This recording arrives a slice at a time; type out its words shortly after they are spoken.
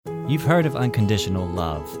You've heard of unconditional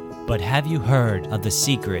love, but have you heard of the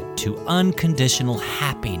secret to unconditional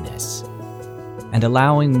happiness and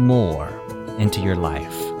allowing more into your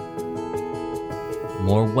life?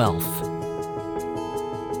 More wealth,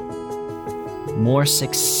 more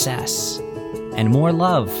success, and more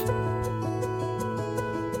love.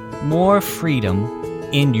 More freedom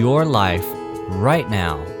in your life right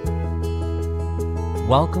now.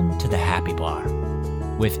 Welcome to the Happy Bar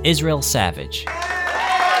with Israel Savage.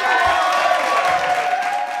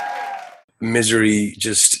 Misery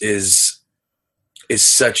just is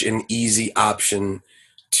such an easy option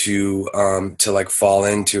to like fall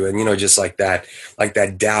into, and just like that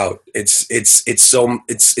doubt. It's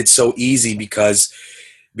so easy because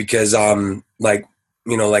like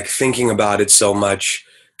thinking about it so much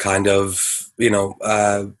kind of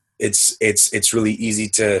it's really easy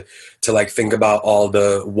to like think about all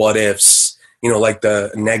the what ifs, like the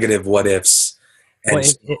negative what ifs. And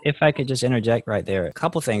well, if I could just interject right there, a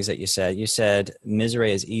couple things that you said. You said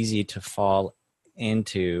misery is easy to fall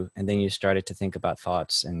into, and then you started to think about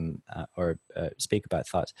thoughts and or speak about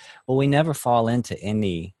thoughts. Well, we never fall into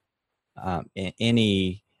any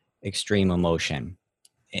extreme emotion,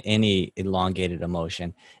 any elongated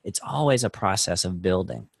emotion. It's always a process of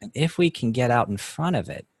building. And if we can get out in front of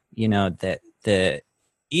it, that the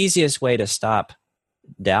easiest way to stop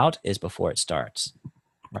doubt is before it starts.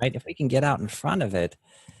 Right? If we can get out in front of it,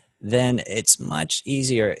 then it's much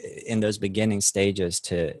easier in those beginning stages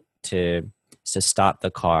to stop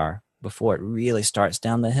the car before it really starts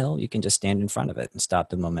down the hill. You can just stand in front of it and stop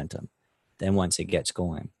the momentum. Then once it gets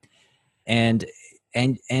going, and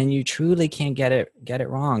you truly can't get it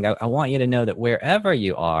wrong. I want you to know that wherever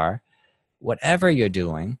you are, whatever you're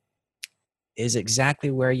doing, is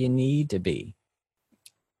exactly where you need to be.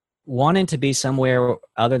 Wanting to be somewhere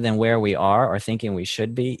other than where we are or thinking we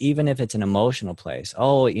should be, even if it's an emotional place.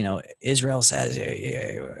 Oh, Israel says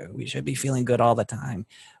we should be feeling good all the time.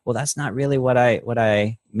 Well, that's not really what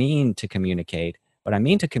I mean to communicate. What I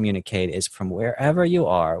mean to communicate is from wherever you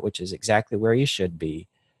are, which is exactly where you should be,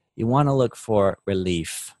 you want to look for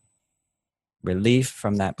relief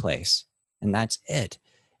from that place. And that's it.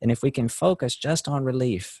 And if we can focus just on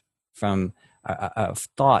relief from a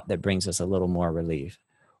thought that brings us a little more relief,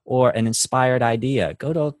 or an inspired idea,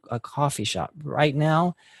 go to a coffee shop right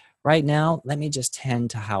now, let me just tend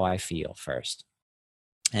to how I feel first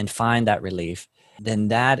and find that relief. Then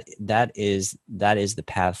that is the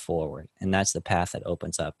path forward. And that's the path that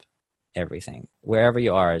opens up everything. Wherever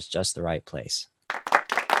you are is just the right place.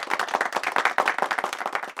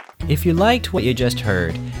 If you liked what you just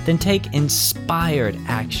heard, then take inspired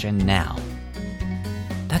action now.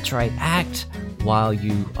 That's right, act while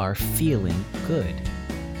you are feeling good.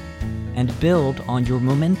 And build on your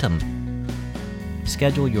momentum.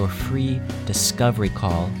 Schedule your free discovery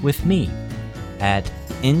call with me at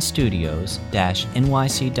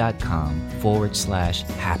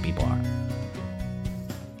instudios-nyc.com/happybar.